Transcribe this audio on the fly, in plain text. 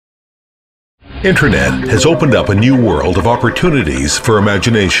Internet has opened up a new world of opportunities for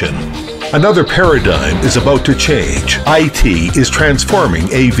imagination. Another paradigm is about to change. IT is transforming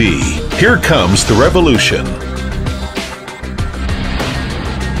AV. Here comes the revolution.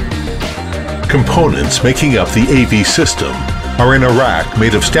 Components making up the AV system are in a rack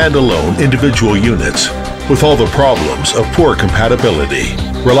made of standalone individual units with all the problems of poor compatibility,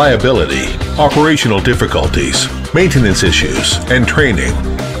 reliability, operational difficulties, maintenance issues, and training,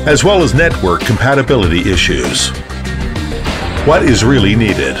 as well as network compatibility issues. What is really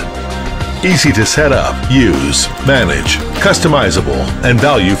needed? Easy to set up, use, manage, customizable, and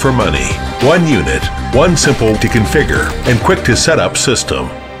value for money. One unit, one simple to configure, and quick to set up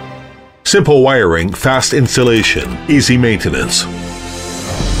system. Simple wiring, fast installation, easy maintenance.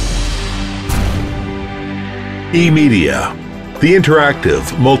 E-Media, the interactive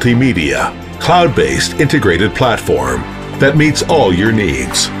multimedia, cloud-based integrated platform that meets all your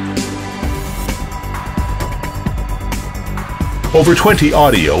needs. Over 20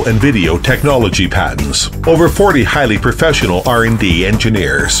 audio and video technology patents, over 40 highly professional R&D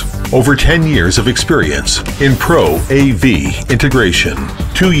engineers, over 10 years of experience in Pro AV integration,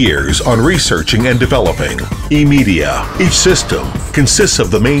 2 years on researching and developing. E-Media. Each system consists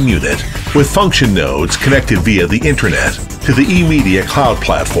of the main unit with function nodes connected via the Internet to the E-Media cloud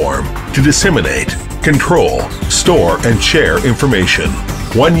platform to disseminate, control, store, and share information.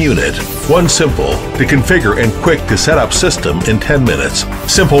 One unit, one simple to configure and quick to set up system in 10 minutes.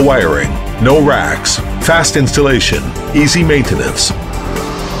 Simple wiring, no racks, fast installation, easy maintenance.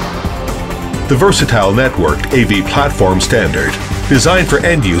 The versatile networked AV platform standard, designed for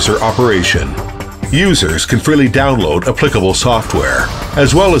end-user operation. Users can freely download applicable software,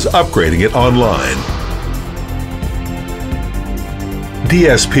 as well as upgrading it online.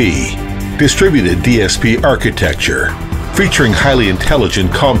 DSP, distributed DSP architecture, featuring highly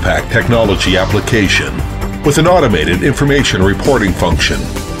intelligent compact technology application with an automated information reporting function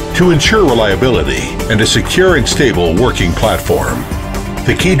to ensure reliability and a secure and stable working platform.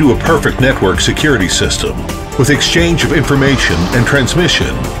 The key to a perfect network security system with exchange of information and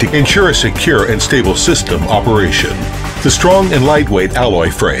transmission to ensure a secure and stable system operation. The strong and lightweight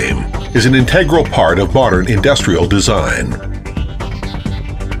alloy frame is an integral part of modern industrial design.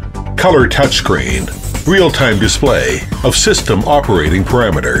 Color touchscreen, real-time display of system operating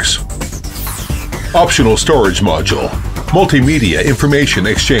parameters. Optional storage module, multimedia information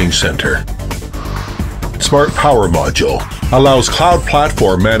exchange center. Smart power module allows cloud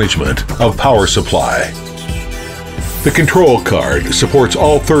platform management of power supply. The control card supports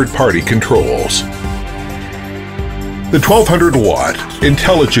all third-party controls. The 1200-watt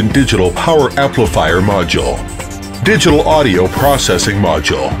intelligent digital power amplifier module. Digital audio processing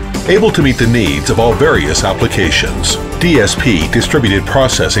module, able to meet the needs of all various applications. DSP distributed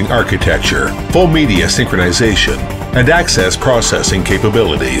processing architecture, full media synchronization, and access processing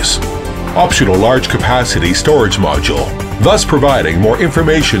capabilities. Optional large capacity storage module, thus providing more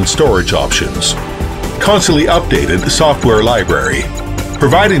information storage options. Constantly updated software library,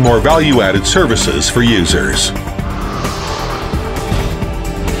 providing more value-added services for users.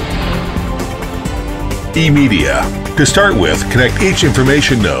 E-Media. To start with, connect each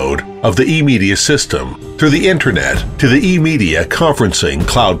information node of the E-Media system through the Internet to the E-Media conferencing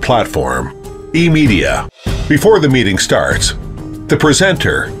cloud platform. E-Media. Before the meeting starts, the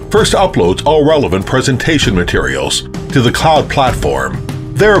presenter first uploads all relevant presentation materials to the cloud platform,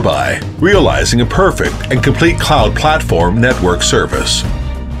 thereby realizing a perfect and complete cloud platform network service.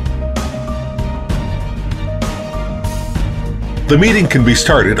 The meeting can be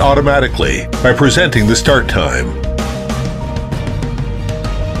started automatically by presenting the start time.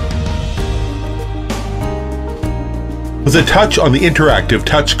 With a touch on the interactive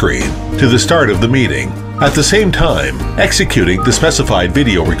touchscreen to the start of the meeting, at the same time executing the specified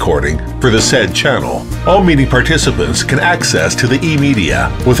video recording for the said channel, all meeting participants can access to the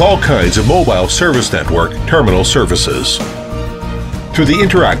E-Media with all kinds of mobile service network terminal services. Through the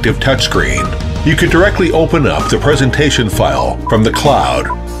interactive touchscreen, you can directly open up the presentation file from the cloud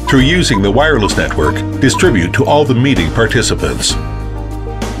through using the wireless network distribute to all the meeting participants.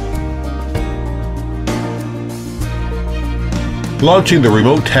 Launching the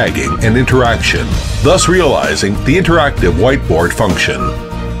remote tagging and interaction, thus realizing the interactive whiteboard function.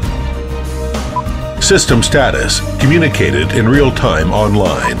 System status communicated in real time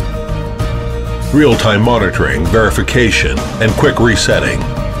online. Real-time monitoring, verification, and quick resetting.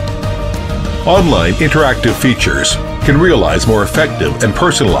 Online interactive features can realize more effective and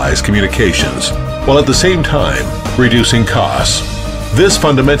personalized communications, while at the same time reducing costs. This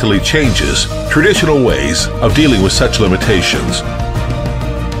fundamentally changes traditional ways of dealing with such limitations.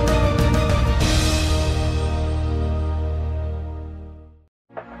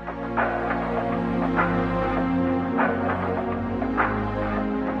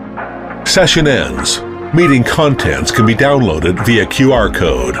 Session ends. Meeting contents can be downloaded via QR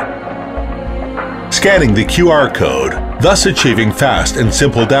code. Scanning the QR code, thus achieving fast and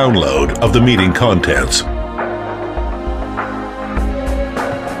simple download of the meeting contents.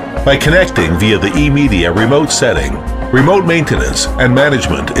 By connecting via the E-Media remote setting, remote maintenance and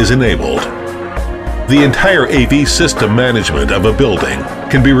management is enabled. The entire AV system management of a building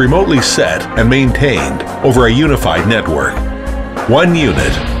can be remotely set and maintained over a unified network. One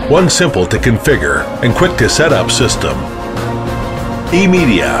unit, one simple to configure and quick to set up system.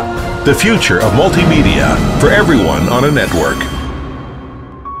 E-Media, the future of multimedia for everyone on a network.